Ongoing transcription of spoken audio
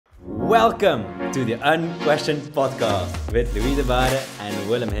Welcome to the Unquestioned Podcast with DeBaere and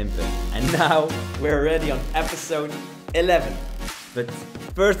Willem Himpe. And now we're already on episode 11. But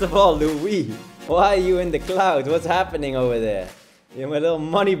first of all, Louis, why are you in the cloud? What's happening over there? You're my little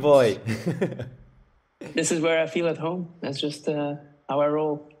money boy. This is where I feel at home. That's just how I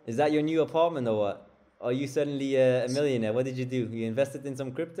roll. Is that your new apartment or what? Are you suddenly a millionaire? What did you do? You invested in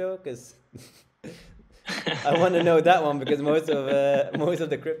some crypto? Because I want to know that one, because most of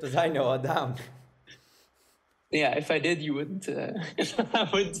the cryptos I know are down. Yeah, if I did, you wouldn't. I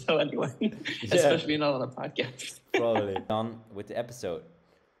wouldn't tell anyone, especially not on a podcast. Probably. On with the episode.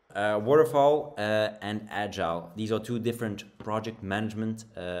 Waterfall and Agile. These are two different project management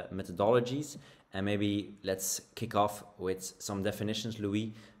methodologies. And maybe let's kick off with some definitions,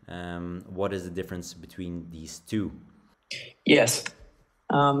 Louis. What is the difference between these two? Yes.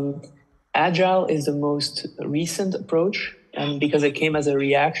 Agile is the most recent approach, and because it came as a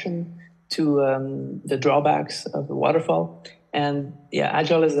reaction to the drawbacks of the waterfall. And yeah,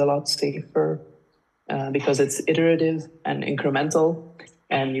 Agile is a lot safer because it's iterative and incremental,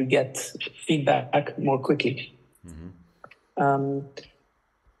 and you get feedback more quickly. Mm-hmm.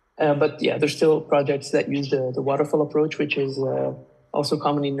 But yeah, there's still projects that use the waterfall approach, which is also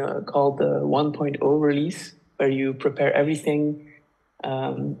commonly called the 1.0 release, where you prepare everything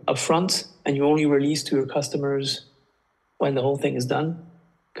up front and you only release to your customers when the whole thing is done,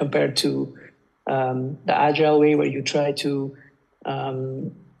 compared to the Agile way, where you try to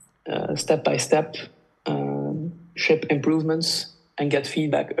step by step ship improvements and get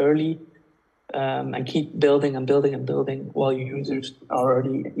feedback early. And keep building and building and building while your users are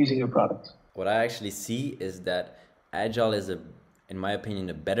already using your product. What I actually see is that Agile is, in my opinion,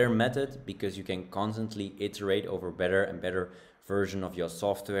 a better method, because you can constantly iterate over better and better version of your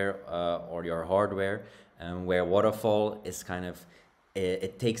software or your hardware, where Waterfall is kind of,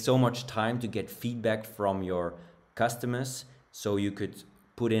 it takes so much time to get feedback from your customers, so you could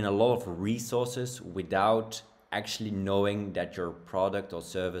put in a lot of resources without actually knowing that your product or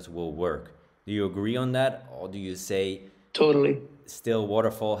service will work. Do you agree on that, or do you say totally still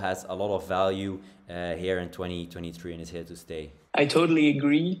Waterfall has a lot of value here in 2023 and is here to stay? I totally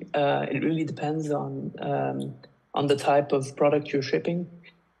agree. It really depends on the type of product you're shipping,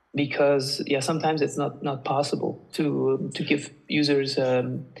 because sometimes it's not possible to give users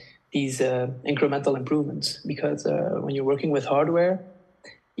these incremental improvements, because when you're working with hardware,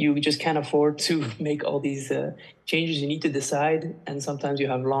 you just can't afford to make all these changes. You need to decide, and sometimes you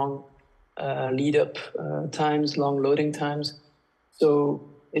have long lead up times, long loading times. So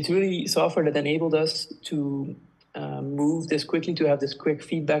it's really software that enabled us to move this quickly, to have this quick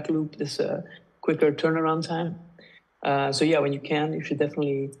feedback loop, this quicker turnaround time. So yeah, when you can, you should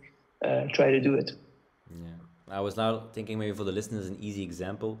definitely try to do it. Yeah, I was now thinking maybe for the listeners, an easy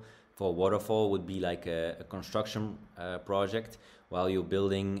example for Waterfall would be like a construction project. While you're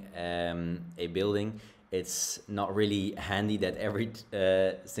building a building, it's not really handy that every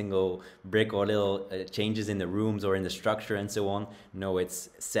single brick or little changes in the rooms or in the structure and so on. No, it's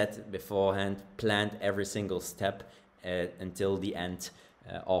set beforehand, planned every single step until the end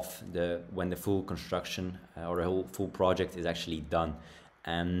of when the full construction or the whole full project is actually done.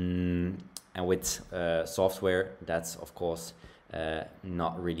 And with software, that's of course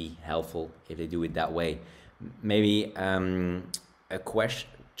not really helpful if they do it that way. Maybe a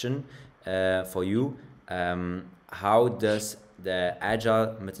question for you. How does the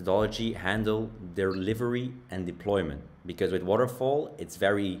Agile methodology handle delivery and deployment? Because with Waterfall, it's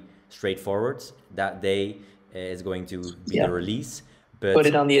very straightforward. That day is going to be the release. But put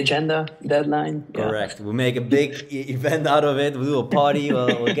it on the agenda, deadline. Correct. We'll make a big event out of it. We'll do a party.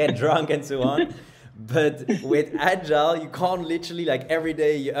 We'll get drunk and so on. But with Agile, you can't literally, like, every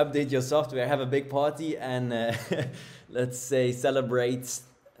day you update your software, have a big party, and let's say celebrate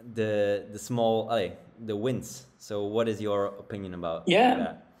the small the wins. So what is your opinion about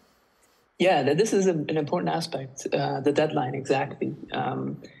that? Yeah, this is an important aspect, the deadline, exactly.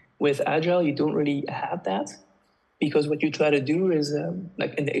 With Agile, you don't really have that, because what you try to do is,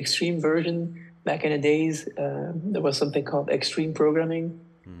 like in the extreme version, back in the days, there was something called extreme programming.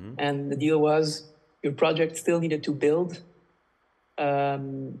 Mm-hmm. And the deal was your project still needed to build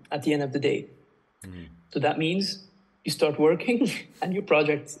at the end of the day. Mm-hmm. So that means you start working and your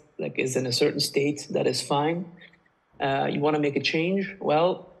project is in a certain state that is fine. You want to make a change.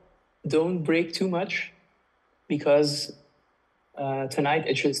 Well, don't break too much, because tonight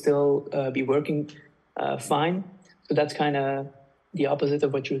it should still be working fine. So that's kind of the opposite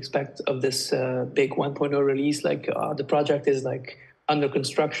of what you expect of this big 1.0 release. Like the project is like under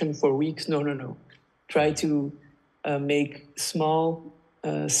construction for weeks. No. Try to make small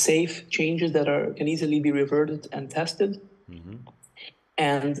safe changes that can easily be reverted and tested.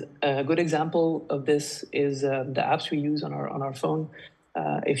 And a good example of this is the apps we use on our phone.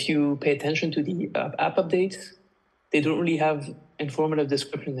 If you pay attention to the app updates, they don't really have informative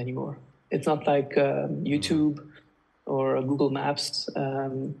descriptions anymore. It's not like YouTube or Google Maps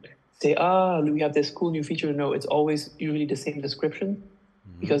say, we have this cool new feature. No, it's always usually the same description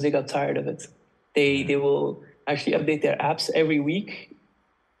because they got tired of it. They will actually update their apps every week,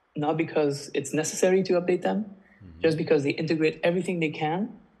 not because it's necessary to update them, just because they integrate everything they can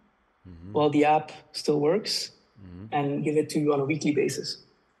while the app still works and give it to you on a weekly basis.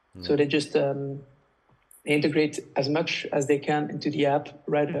 So they just they integrate as much as they can into the app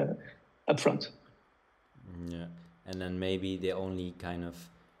right up front. Yeah, and then maybe they only kind of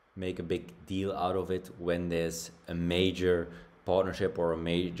make a big deal out of it when there's a major partnership or a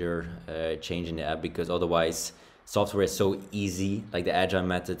major change in the app, because otherwise software is so easy, like the agile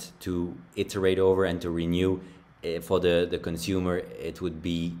method, to iterate over and to renew. For the consumer, it would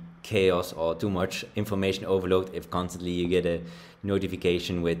be chaos or too much information overload if constantly you get a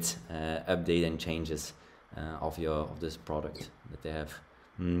notification with update and changes of this product that they have.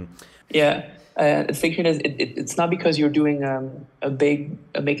 Yeah, the thinking is it's not because you're doing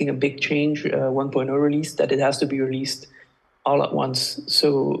making a big change 1.0 release that it has to be released all at once.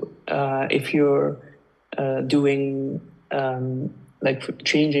 So if you're doing like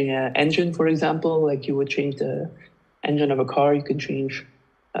changing an engine, for example, like you would change the engine of a car, you can change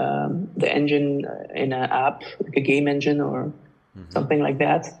the engine in an app, like a game engine or something like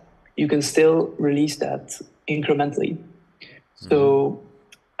that. You can still release that incrementally. So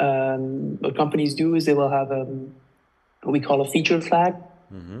what companies do is they will have what we call a feature flag,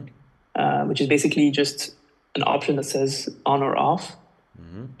 which is basically just an option that says on or off.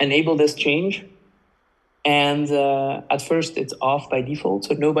 Enable this change. And at first it's off by default,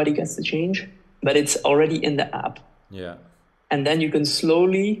 so nobody gets the change, but it's already in the app. Yeah. And then you can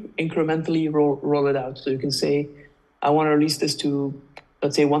slowly, incrementally roll it out. So you can say, I want to release this to,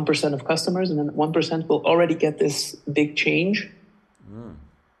 let's say, 1% of customers, and then 1% will already get this big change.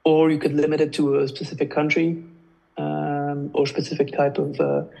 Or you could limit it to a specific country or specific type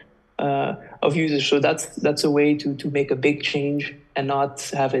of users. So that's a way to make a big change and not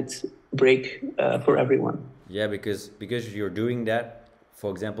have it break for everyone. Yeah, because you're doing that, for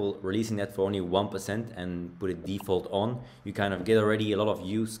example, releasing that for only 1% and put it default on, you kind of get already a lot of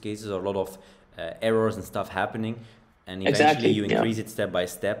use cases or a lot of errors and stuff happening. And eventually you increase it step by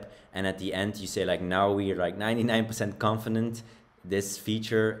step. And at the end, you say like, now we're like 99% confident this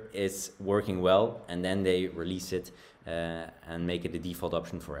feature is working well. And then they release it and make it the default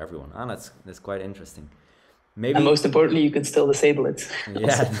option for everyone. That's quite interesting. Maybe, and most importantly, you can still disable it.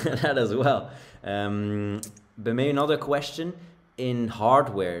 Yeah, that as well. But maybe another question, in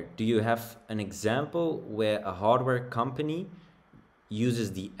hardware, do you have an example where a hardware company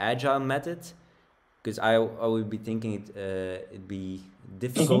uses the agile method? Because I would be thinking it'd be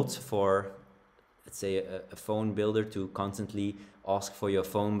difficult for, let's say, a phone builder to constantly ask for your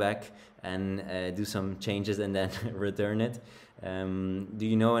phone back and do some changes and then return it. Do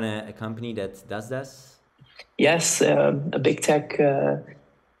you know a company that does this? Yes, a big tech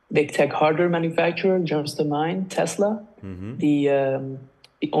hardware manufacturer jumps to mind, Tesla, the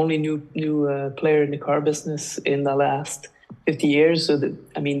only new player in the car business in the last 50 years. So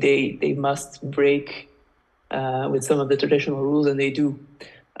they must break with some of the traditional rules, and they do.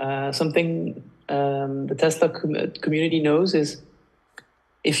 Something the Tesla community knows is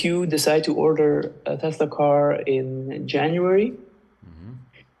if you decide to order a Tesla car in January,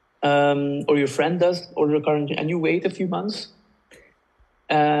 or your friend does order a car and you wait a few months,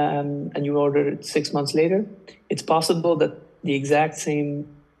 and you order it 6 months later, it's possible that the exact same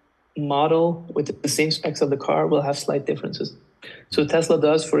model with the same specs of the car will have slight differences. So Tesla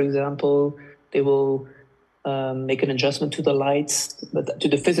does, for example, they will make an adjustment to the lights, but to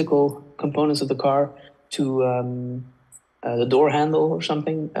the physical components of the car, to the door handle or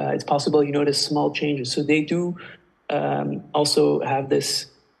something. It's possible you notice small changes. So they do also have this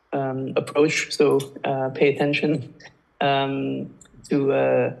approach. So pay attention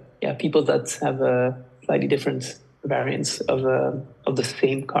to people that have a slightly different variants of the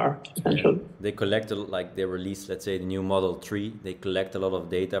same car, essentially. Yeah. They collect, like they release, let's say, the new Model 3. They collect a lot of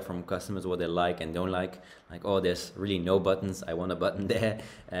data from customers, what they like and don't like. Like, oh, there's really no buttons. I want a button there.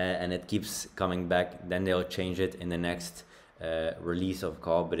 And it keeps coming back. Then they'll change it in the next release of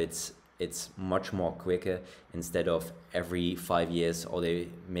car. But it's much more quicker instead of every 5 years, or they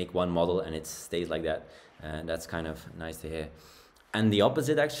make one model and it stays like that. That's kind of nice to hear. And the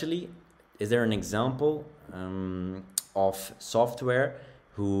opposite, actually, is there an example of software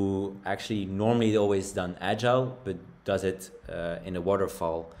who actually normally always done agile, but does it in a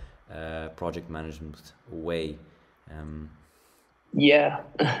waterfall project management way. Yeah,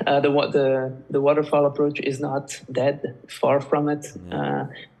 the waterfall approach is not dead. Far from it. Yeah.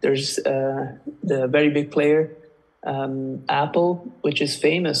 There's the very big player, Apple, which is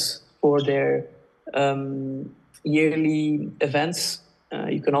famous for their yearly events.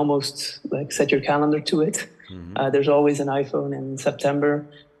 You can almost like set your calendar to it. There's always an iPhone in September,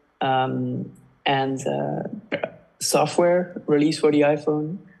 and software release for the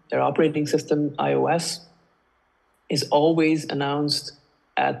iPhone, their operating system iOS, is always announced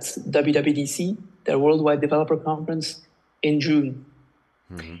at WWDC, their Worldwide Developer Conference, in June.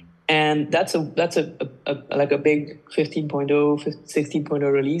 And that's a like a big 15.0,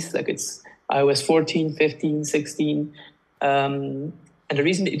 16.0 release. Like it's iOS 14, 15, 16. And the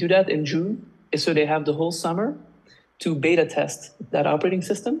reason they do that in June is so they have the whole summer to beta test that operating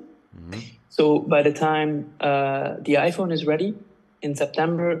system. So by the time the iPhone is ready in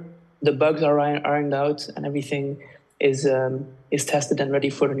September, the bugs are ironed out and everything is tested and ready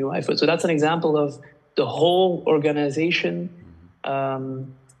for the new iPhone. So that's an example of the whole organization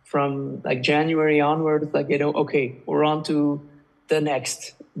from like January onward, like, okay, we're on to the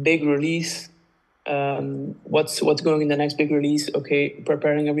next big release. What's going in the next big release? Okay,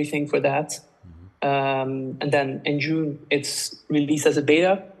 preparing everything for that. And then in June, it's released as a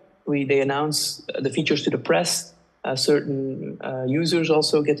beta. They announce the features to the press. Certain users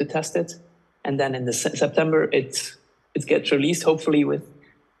also get to test it. And then in September, it gets released, hopefully with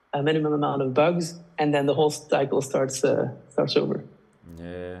a minimum amount of bugs, and then the whole cycle starts over.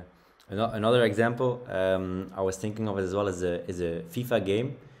 Yeah. Another example I was thinking of as well is a FIFA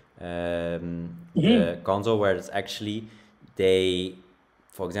game, the console, where it's actually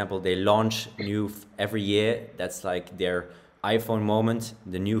for example, they launch new every year. That's like their iPhone moment,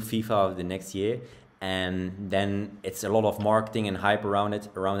 the new FIFA of the next year, and then it's a lot of marketing and hype around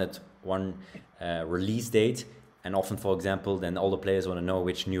that one release date. And often, for example, then all the players want to know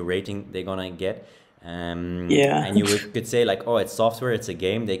which new rating they're gonna get. And you could say like, oh, it's software, it's a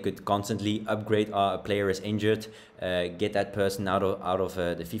game. They could constantly upgrade. A player is injured, get that person out of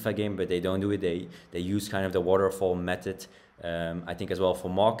the FIFA game, but they don't do it. They use kind of the waterfall method. I think as well for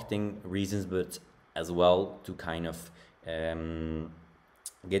marketing reasons, but as well to kind of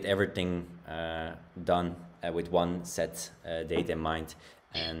get everything done with one set date in mind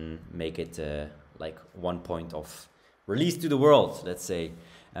and make it like one point of release to the world, let's say.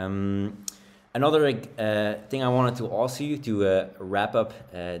 Another thing I wanted to ask you to wrap up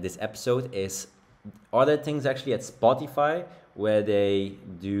this episode is, are there things actually at Spotify where they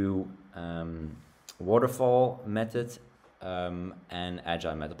do waterfall method and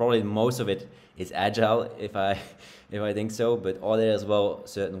agile method? Probably most of it is agile, if I think so, but are there as well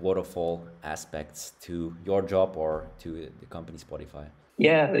certain waterfall aspects to your job or to the company Spotify?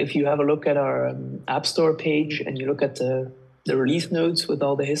 Yeah, if you have a look at our App Store page and you look at the release notes with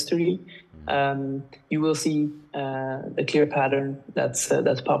all the history, you will see a clear pattern that's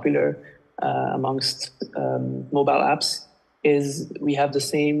popular amongst mobile apps. Is we have the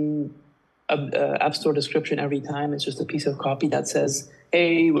same App Store description every time. It's just a piece of copy that says,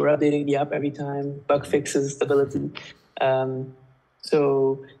 "Hey, we're updating the app every time. Bug fixes, stability."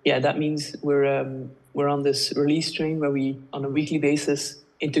 So yeah, that means we're on this release train where we, on a weekly basis,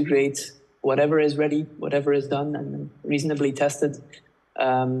 integrate whatever is ready, whatever is done and reasonably tested,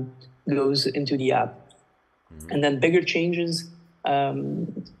 goes into the app. And then bigger changes,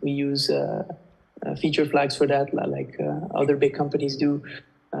 we use feature flags for that, like other big companies do.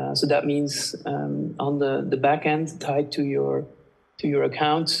 So that means on the back end tied to your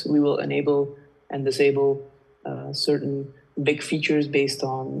account, we will enable and disable certain big features based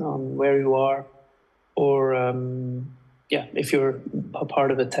on where you are, or if you're a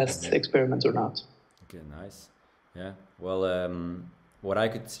part of a test experiment or not. Okay, nice. Yeah. Well, what I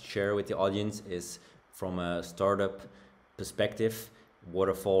could share with the audience is, from a startup perspective,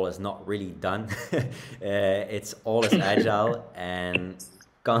 waterfall is not really done. It's all as agile, and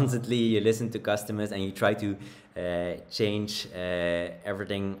constantly you listen to customers and you try to change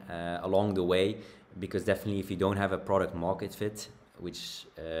everything along the way, because definitely if you don't have a product market fit, which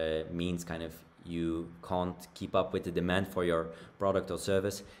means kind of you can't keep up with the demand for your product or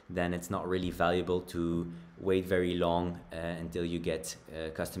service, then it's not really valuable to wait very long until you get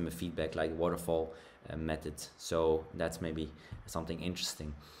customer feedback like waterfall method. So that's maybe something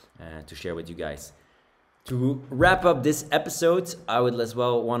interesting to share with you guys. To wrap up this episode, I would as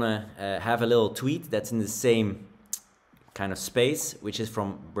well want to have a little tweet that's in the same kind of space, which is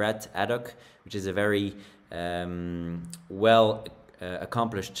from Brad Addock, which is a very well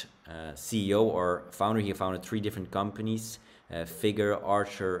accomplished CEO or founder. He founded 3 different companies, Figure,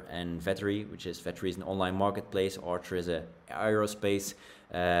 Archer, and Vettery, which is Vettery is an online marketplace. Archer is a aerospace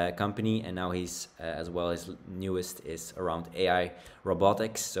company, and now he's as well as newest is around AI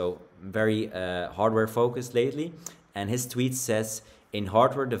robotics. So very hardware focused lately. And his tweet says, in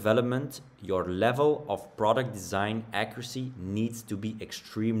hardware development, your level of product design accuracy needs to be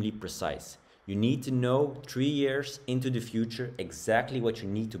extremely precise. You need to know 3 years into the future exactly what you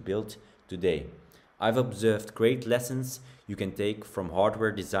need to build today. I've observed great lessons you can take from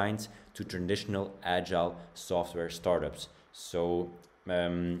hardware designs to traditional agile software startups. So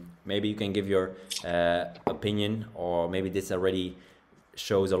maybe you can give your opinion, or maybe this already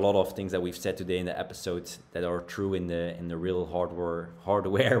shows a lot of things that we've said today in the episode that are true in the real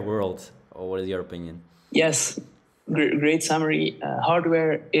hardware world. Or what is your opinion? Yes, great summary.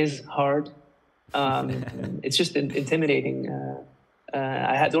 Hardware is hard. It's just intimidating.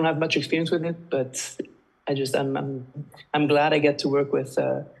 I don't have much experience with it, but I'm glad I get to work with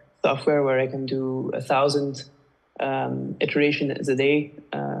software where I can do 1,000 iterations a day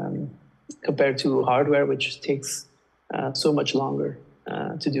compared to hardware, which takes so much longer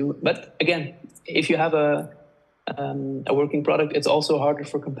to do. But again, if you have a working product, it's also harder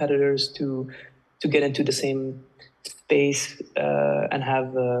for competitors to get into the same space and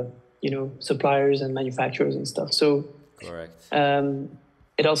have suppliers and manufacturers and stuff. So correct.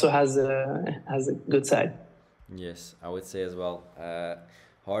 It also has a good side. Yes, I would say as well.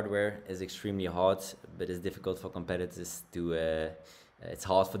 Hardware is extremely hard, but it's difficult for competitors to. It's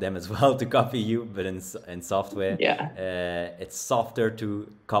hard for them as well to copy you, but in software, it's softer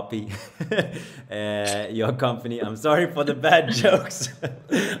to copy your company. I'm sorry for the bad jokes.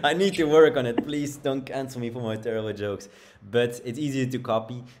 I need to work on it. Please don't cancel me for my terrible jokes. But it's easier to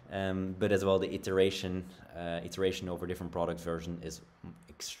copy, but as well the iteration over different product version is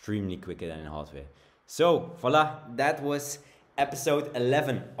extremely quicker than in hardware. So voila, that was episode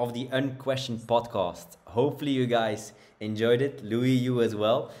 11 of the Unquestioned Podcast. Hopefully you guys enjoyed it. Louis, you as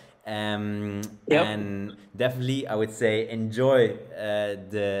well. And definitely I would say enjoy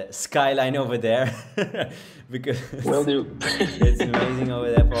the skyline over there because will do. It's amazing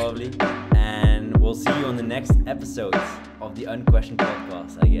over there probably. And we'll see you on the next episode of the Unquestioned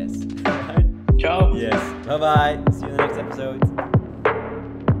Podcast, I guess. Ciao. Yes. Bye-bye. See you in the next episode.